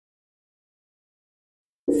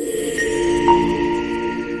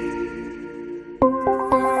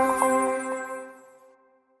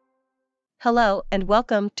Hello and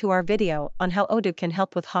welcome to our video on how Odoo can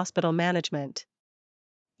help with hospital management.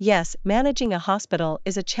 Yes, managing a hospital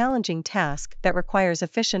is a challenging task that requires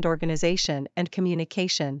efficient organization and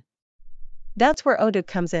communication. That's where Odoo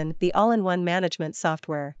comes in, the all-in-one management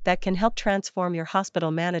software that can help transform your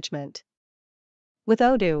hospital management. With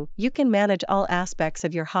Odoo, you can manage all aspects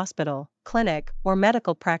of your hospital, clinic, or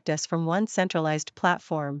medical practice from one centralized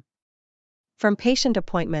platform. From patient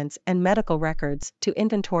appointments and medical records to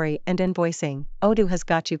inventory and invoicing, Odoo has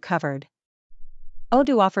got you covered.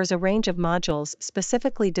 Odoo offers a range of modules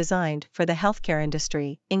specifically designed for the healthcare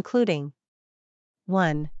industry, including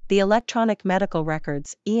 1. The Electronic Medical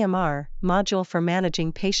Records (EMR) module for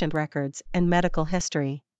managing patient records and medical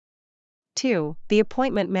history. 2. The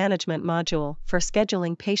Appointment Management module for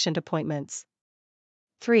scheduling patient appointments.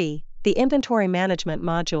 3. The Inventory Management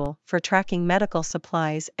module for tracking medical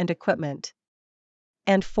supplies and equipment.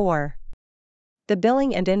 And 4. The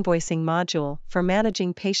Billing and Invoicing module for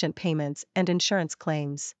managing patient payments and insurance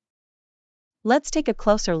claims. Let's take a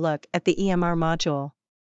closer look at the EMR module.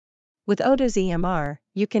 With Odoo's EMR,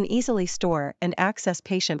 you can easily store and access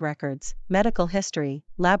patient records, medical history,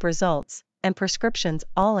 lab results, and prescriptions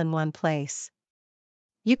all in one place.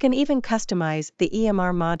 You can even customize the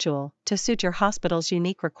EMR module to suit your hospital's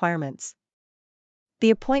unique requirements. The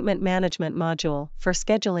Appointment Management module for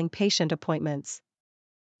scheduling patient appointments.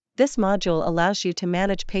 This module allows you to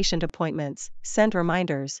manage patient appointments, send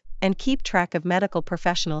reminders, and keep track of medical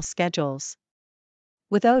professionals' schedules.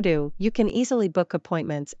 With Odoo, you can easily book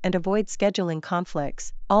appointments and avoid scheduling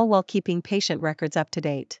conflicts, all while keeping patient records up to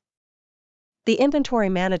date. The Inventory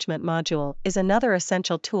Management module is another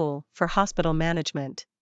essential tool for hospital management.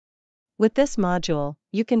 With this module,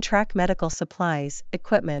 you can track medical supplies,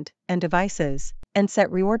 equipment, and devices, and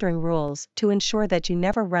set reordering rules to ensure that you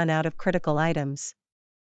never run out of critical items.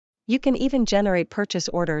 You can even generate purchase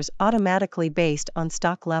orders automatically based on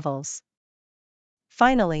stock levels.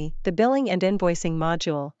 Finally, the Billing and Invoicing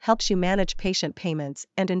module helps you manage patient payments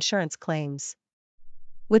and insurance claims.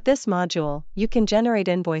 With this module, you can generate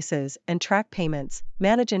invoices and track payments,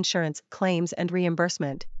 manage insurance claims and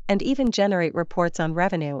reimbursement, and even generate reports on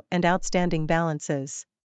revenue and outstanding balances.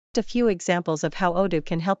 Just a few examples of how Odoo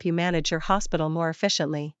can help you manage your hospital more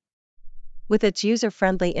efficiently. With its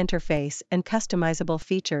user-friendly interface and customizable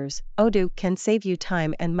features, Odoo can save you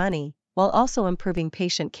time and money, while also improving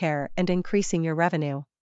patient care and increasing your revenue.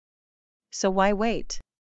 So why wait?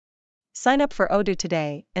 Sign up for Odoo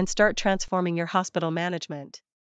today and start transforming your hospital management.